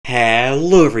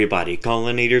Hello everybody,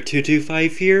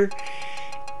 Colinator225 here,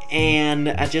 and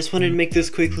I just wanted to make this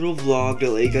quick little vlog to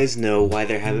let you guys know why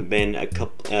there haven't been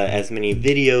as many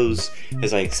videos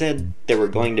as I said there were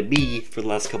going to be for the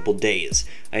last couple days.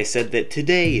 I said that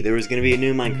today there was going to be a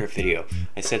new Minecraft video.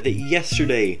 I said that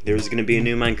yesterday there was going to be a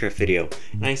new Minecraft video.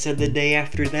 And I said the day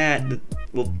after that,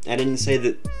 well, I didn't say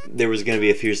that there was going to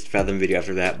be a Fierce to Fathom video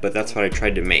after that, but that's what I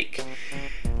tried to make.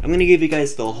 I'm going to give you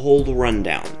guys the whole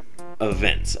rundown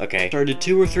events, okay? Started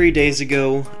 2 or 3 days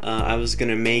ago. I was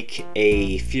gonna make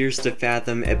a Fierce to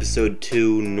Fathom episode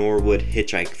 2 Norwood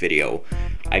Hitchhike video.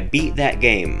 I beat that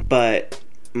game, but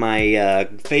my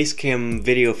facecam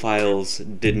video files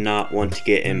did not want to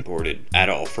get imported at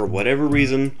all. For whatever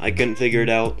reason, I couldn't figure it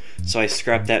out, so I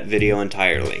scrapped that video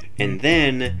entirely. And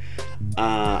then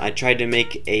I tried to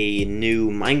make a new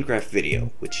Minecraft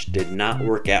video, which did not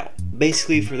work out.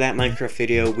 Basically, for that Minecraft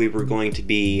video, we were going to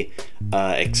be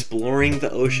exploring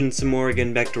the ocean some more,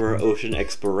 getting back to our ocean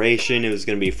exploration. It was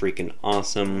going to be freaking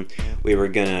awesome. We were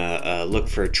going to look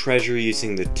for treasure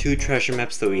using the 2 treasure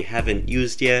maps that we haven't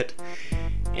used yet.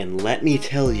 And let me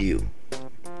tell you,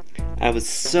 I was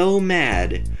so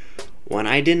mad when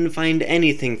I didn't find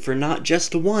anything for not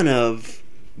just one of,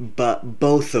 but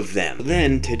both of them.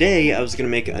 Then today I was gonna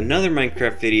make another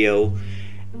Minecraft video,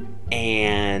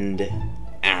 and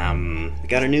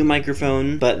got a new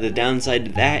microphone, but the downside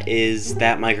to that is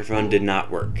that microphone did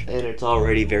not work. And it's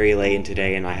already very late in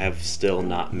today and I have still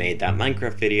not made that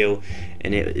Minecraft video,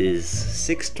 and it is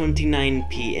 6:29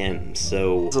 p.m.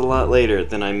 so it's a lot later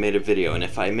than I made a video, and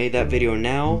if I made that video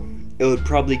now, it would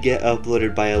probably get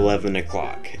uploaded by 11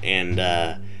 o'clock, and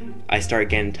I start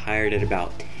getting tired at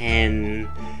about 10,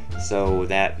 so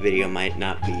that video might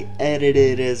not be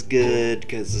edited as good,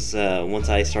 because once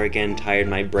I start getting tired,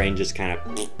 my brain just kind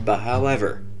of... But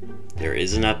however, there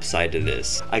is an upside to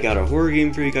this. I got a horror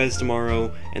game for you guys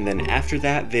tomorrow, and then after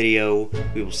that video,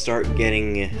 we will start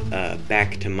getting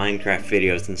back to Minecraft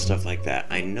videos and stuff like that.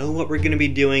 I know what we're going to be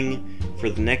doing for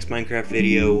the next Minecraft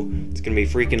video. It's going to be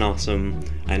freaking awesome.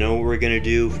 I know what we're going to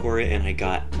do for it, and I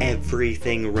got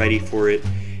everything ready for it.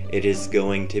 It is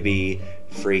going to be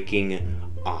freaking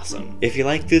awesome. If you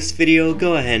like this video,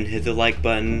 go ahead and hit the like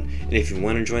button, and if you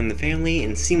want to join the family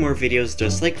and see more videos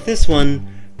just like this one,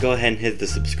 go ahead and hit the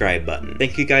subscribe button.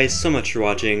 Thank you guys so much for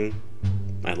watching.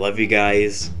 I love you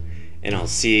guys, and I'll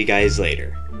see you guys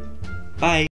later. Bye!